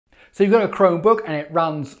So you've got a Chromebook and it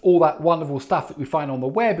runs all that wonderful stuff that we find on the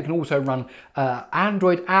web. It can also run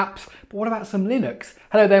Android apps, but what about some Linux?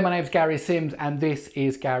 Hello there, my name is Gary Sims and this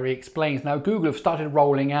is Gary Explains. Now Google have started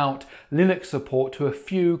rolling out Linux support to a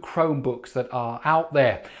few Chromebooks that are out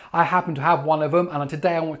there. I happen to have one of them, and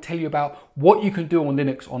today I want to tell you about what you can do on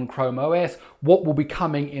Linux on Chrome OS, what will be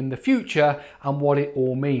coming in the future, and what it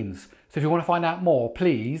all means. So if you want to find out more,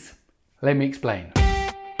 please let me explain.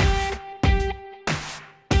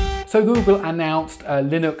 So Google announced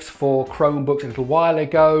Linux for Chromebooks a little while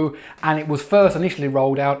ago, and it was first initially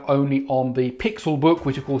rolled out only on the Pixelbook,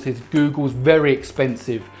 which of course is Google's very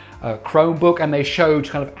expensive Chromebook, and they showed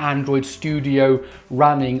kind of Android Studio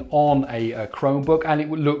running on a Chromebook, and it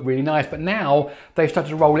would look really nice. But now they've started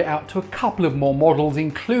to roll it out to a couple of more models,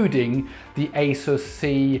 including the Asus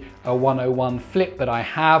C101 Flip that I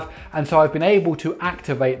have, and so I've been able to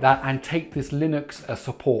activate that and take this Linux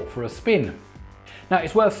support for a spin. Now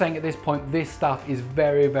it's worth saying at this point, this stuff is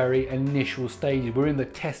very initial stages. We're in the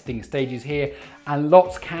testing stages here, and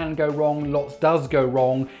lots can go wrong, lots does go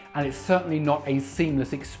wrong, and it's certainly not a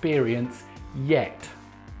seamless experience yet.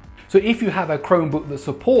 So if you have a Chromebook that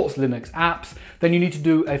supports Linux apps, then you need to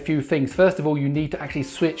do a few things. First of all, you need to actually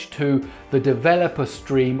switch to the developer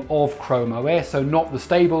stream of Chrome OS. So not the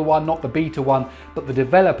stable one, not the beta one, but the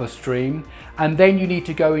developer stream. And then you need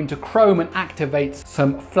to go into Chrome and activate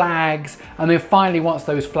some flags. And then finally, once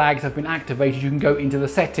those flags have been activated, you can go into the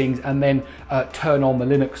settings and then turn on the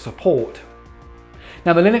Linux support.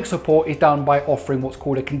 Now the Linux support is done by offering what's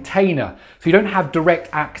called a container. So you don't have direct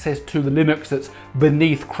access to the Linux that's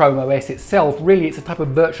beneath Chrome OS itself. Really, it's a type of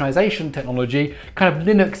virtualization technology, kind of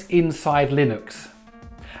Linux inside Linux.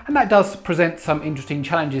 And that does present some interesting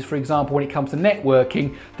challenges. For example, when it comes to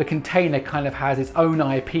networking, the container kind of has its own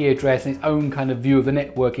IP address and its own kind of view of the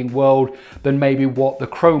networking world than maybe what the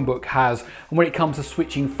Chromebook has. And when it comes to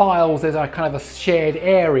switching files, there's a kind of a shared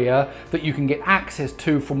area that you can get access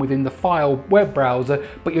to from within the file web browser,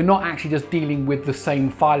 but you're not actually just dealing with the same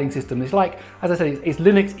filing system. It's like, as I said, it's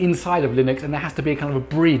Linux inside of Linux, and there has to be a kind of a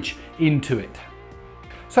bridge into it.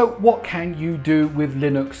 So what can you do with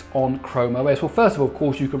Linux on Chrome OS? Well, first of all, of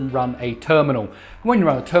course, you can run a terminal. And when you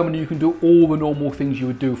run a terminal, you can do all the normal things you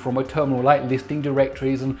would do from a terminal, like listing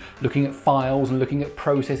directories and looking at files and looking at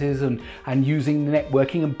processes and using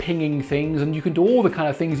networking and pinging things. And you can do all the kind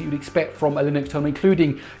of things that you'd expect from a Linux terminal,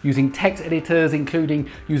 including using text editors, including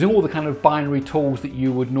using all the kind of binary tools that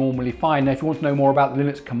you would normally find. Now, if you want to know more about the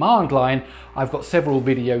Linux command line, I've got several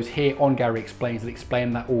videos here on Gary Explains that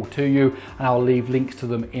explain that all to you, and I'll leave links to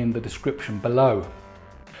them in the description below.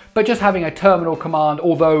 But just having a terminal command,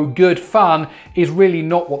 although good fun, is really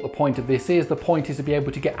not what the point of this is. The point is to be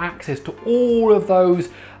able to get access to all of those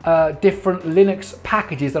different Linux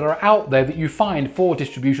packages that are out there that you find for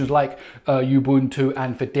distributions like Ubuntu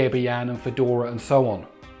and for Debian and Fedora and so on.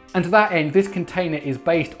 And to that end, this container is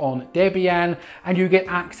based on Debian, and you get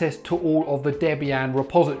access to all of the Debian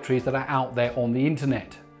repositories that are out there on the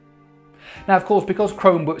internet. Now, of course, because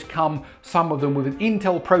Chromebooks come, some of them with an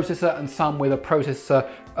Intel processor and some with a processor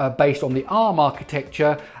based on the ARM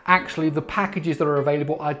architecture, actually the packages that are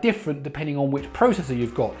available are different depending on which processor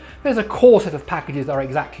you've got. There's a core set of packages that are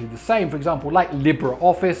exactly the same, for example, like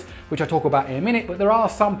LibreOffice, which I'll talk about in a minute, but there are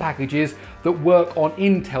some packages that work on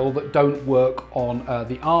Intel that don't work on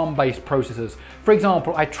the ARM-based processors. For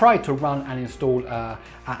example, I tried to run and install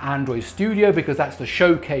Android Studio because that's the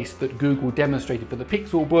showcase that Google demonstrated for the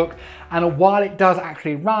Pixelbook, and while it does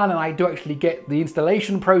actually run and I do actually get the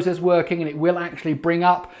installation process working and it will actually bring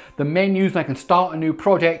up the menus and I can start a new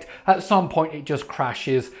project, at some point it just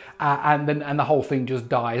crashes and the whole thing just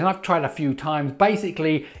dies. And I've tried a few times.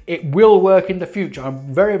 Basically, it will work in the future.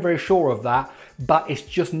 I'm very sure of that, but it's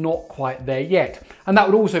just not quite there yet. And that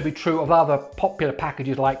would also be true of other popular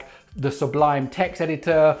packages like the Sublime text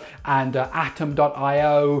editor and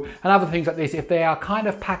Atom.io and other things like this. If they are kind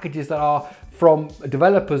of packages that are from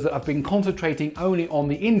developers that have been concentrating only on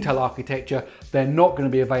the Intel architecture, they're not going to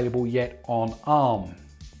be available yet on ARM.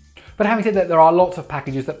 But having said that, there are lots of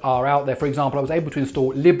packages that are out there. For example, I was able to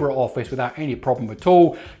install LibreOffice without any problem at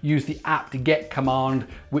all, use the apt-get command,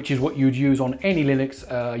 which is what you'd use on any Linux,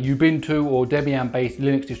 Ubuntu or Debian-based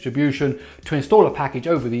Linux distribution, to install a package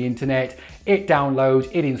over the internet. It downloads,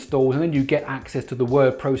 it installs, and then you get access to the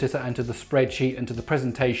word processor and to the spreadsheet and to the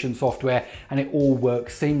presentation software, and it all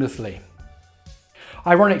works seamlessly.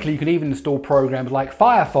 Ironically, you can even install programs like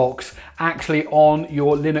Firefox actually on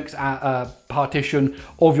your Linux partition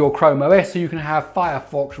of your Chrome OS so you can have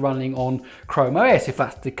Firefox running on Chrome OS if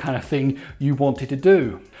that's the kind of thing you wanted to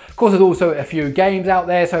do. Of course, there's also a few games out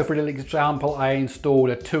there. So for a little example, I installed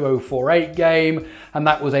a 2048 game and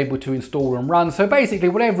that was able to install and run. So basically,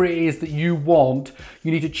 whatever it is that you want,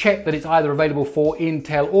 you need to check that it's either available for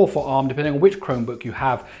Intel or for ARM, depending on which Chromebook you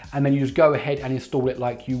have. And then you just go ahead and install it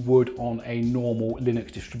like you would on a normal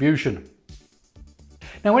Linux distribution.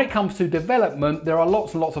 Now, when it comes to development, there are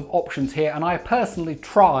lots and lots of options here. And I personally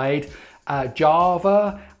tried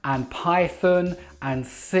Java and Python and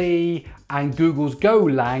C and Google's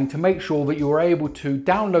Golang to make sure that you were able to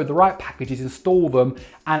download the right packages, install them,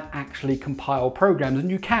 and actually compile programs, and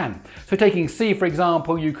you can. So taking C, for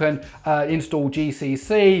example, you can install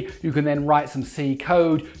GCC, you can then write some C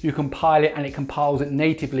code, you compile it, and it compiles it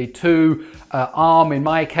natively to ARM in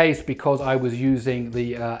my case, because I was using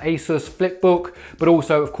the Asus Flipbook, but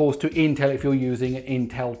also, of course, to Intel if you're using an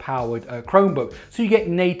Intel-powered Chromebook. So you get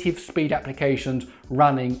native speed applications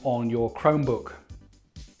running on your Chromebook.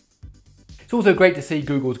 It's also great to see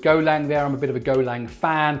Google's Golang there. I'm a bit of a Golang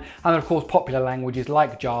fan. And of course, popular languages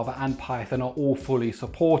like Java and Python are all fully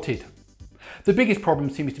supported. The biggest problem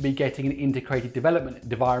seems to be getting an integrated development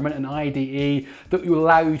environment, an IDE that will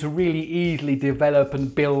allow you to really easily develop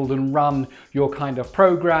and build and run your kind of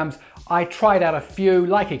programs. I tried out a few,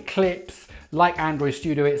 like Eclipse, like Android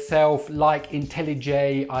Studio itself, like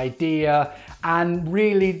IntelliJ IDEA, and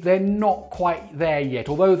really they're not quite there yet.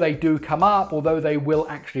 Although they do come up, although they will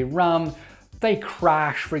actually run, they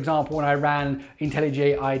crash. For example, when I ran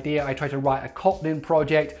IntelliJ IDEA, I tried to write a Kotlin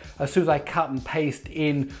project. As soon as I cut and paste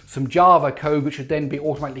in some Java code, which should then be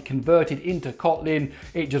automatically converted into Kotlin,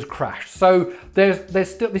 it just crashed. So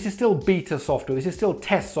this is still beta software, this is still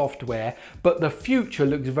test software, but the future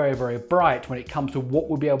looks very, very bright when it comes to what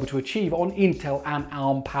we'll be able to achieve on Intel and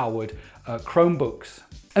ARM-powered Chromebooks.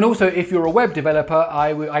 And also, if you're a web developer,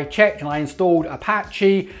 I checked and I installed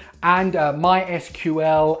Apache and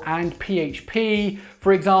MySQL and PHP,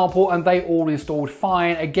 for example, and they all installed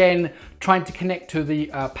fine. Again, trying to connect to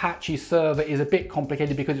the Apache server is a bit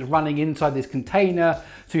complicated because it's running inside this container.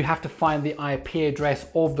 So you have to find the IP address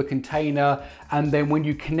of the container. And then when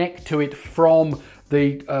you connect to it from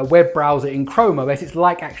the web browser in Chrome OS, it's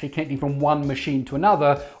like actually connecting from one machine to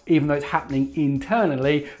another, even though it's happening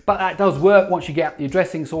internally. But that does work once you get the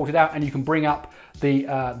addressing sorted out and you can bring up the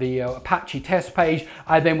Apache test page.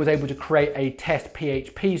 I then was able to create a test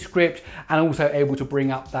PHP script and also able to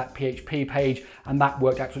bring up that PHP page, and that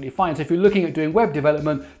worked absolutely fine. So if you're looking at doing web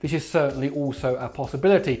development, this is certainly also a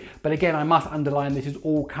possibility. But again, I must underline this is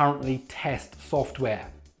all currently test software.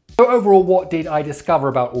 So overall, what did I discover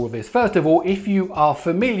about all of this? First of all, if you are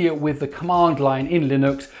familiar with the command line in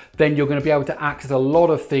Linux, then you're going to be able to access a lot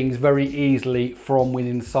of things very easily from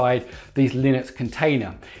within inside these Linux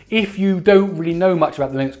container. If you don't really know much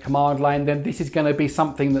about the Linux command line, then this is going to be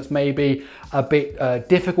something that's maybe a bit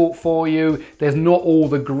difficult for you. There's not all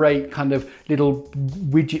the great kind of little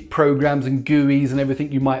widget programs and GUIs and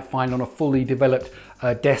everything you might find on a fully developed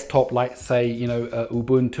desktop, like say, you know,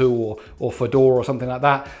 Ubuntu or Fedora or something like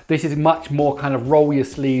that. This is much more kind of roll your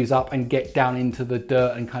sleeves up and get down into the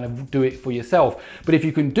dirt and kind of do it for yourself. But if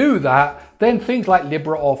you can do that, then things like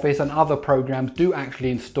LibreOffice and other programs do actually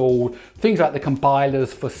install. Things like the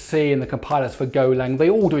compilers for C and the compilers for Golang, they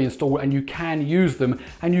all do install, and you can use them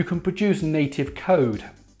and you can produce native code.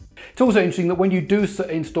 It's also interesting that when you do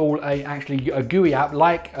install actually a GUI app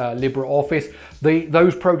like LibreOffice,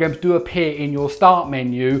 those programs do appear in your start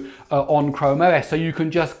menu on Chrome OS. So you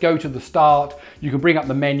can just go to the start, you can bring up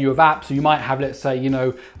the menu of apps. So you might have, let's say, you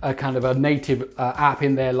know, a kind of a native app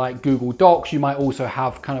in there like Google Docs. You might also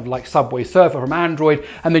have kind of like Subway Surfer from Android,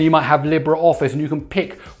 and then you might have LibreOffice, and you can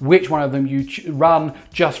pick which one of them you run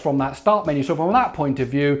just from that start menu. So from that point of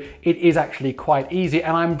view, it is actually quite easy,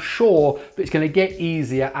 and I'm sure that it's going to get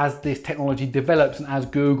easier as this technology develops and as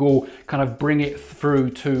Google kind of bring it through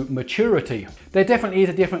to maturity. There definitely is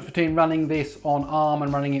a difference between running this on ARM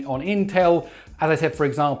and running it on Intel. As I said, for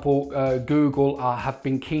example, Google have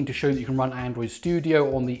been keen to show that you can run Android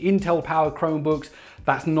Studio on the Intel-powered Chromebooks.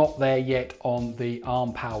 That's not there yet on the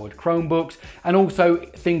ARM-powered Chromebooks. And also,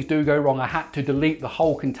 things do go wrong. I had to delete the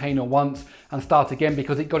whole container once and start again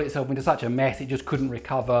because it got itself into such a mess, it just couldn't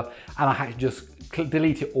recover, and I had to just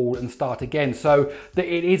delete it all and start again. So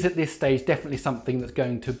it is at this stage definitely something that's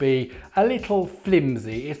going to be a little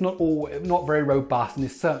flimsy. It's not very robust, and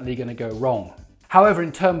it's certainly going to go wrong. However,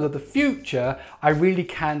 in terms of the future, I really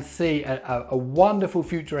can see a wonderful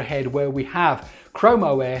future ahead where we have Chrome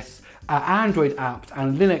OS Android apps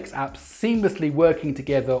and Linux apps seamlessly working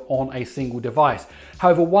together on a single device.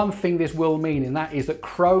 However, one thing this will mean, and that is that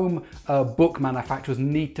Chromebook manufacturers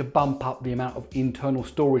need to bump up the amount of internal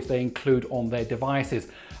storage they include on their devices.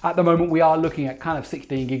 At the moment, we are looking at kind of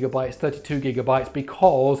 16 gigabytes, 32 gigabytes,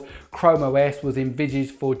 because Chrome OS was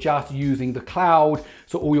envisaged for just using the cloud.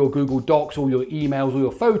 So all your Google Docs, all your emails, all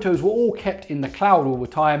your photos were all kept in the cloud all the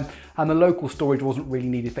time, and the local storage wasn't really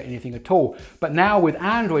needed for anything at all. But now with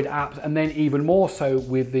Android apps, and then even more so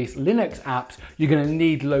with these Linux apps, you're going to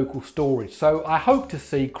need local storage. So I hope to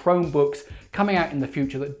see Chromebooks coming out in the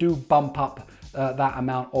future that do bump up that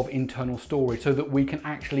amount of internal storage so that we can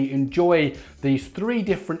actually enjoy these three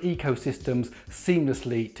different ecosystems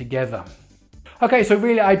seamlessly together. Okay, so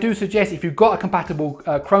really I do suggest, if you've got a compatible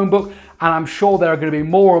Chromebook, and I'm sure there are going to be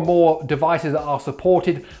more and more devices that are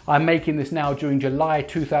supported. I'm making this now during July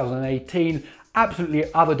 2018.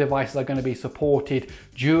 Absolutely other devices are going to be supported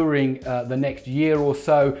during the next year or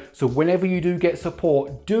so. So whenever you do get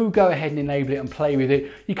support, do go ahead and enable it and play with it.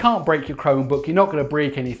 You can't break your Chromebook, you're not going to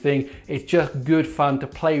break anything. It's just good fun to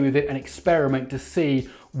play with it and experiment to see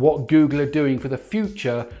what Google are doing for the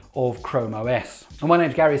future of Chrome OS. And my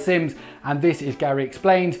name's Gary Sims, and this is Gary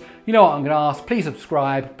Explains. You know what I'm going to ask? Please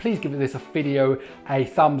subscribe, please give this video a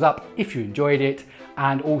thumbs up if you enjoyed it,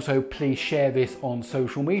 and also please share this on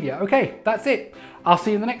social media. Okay, that's it. I'll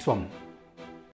see you in the next one.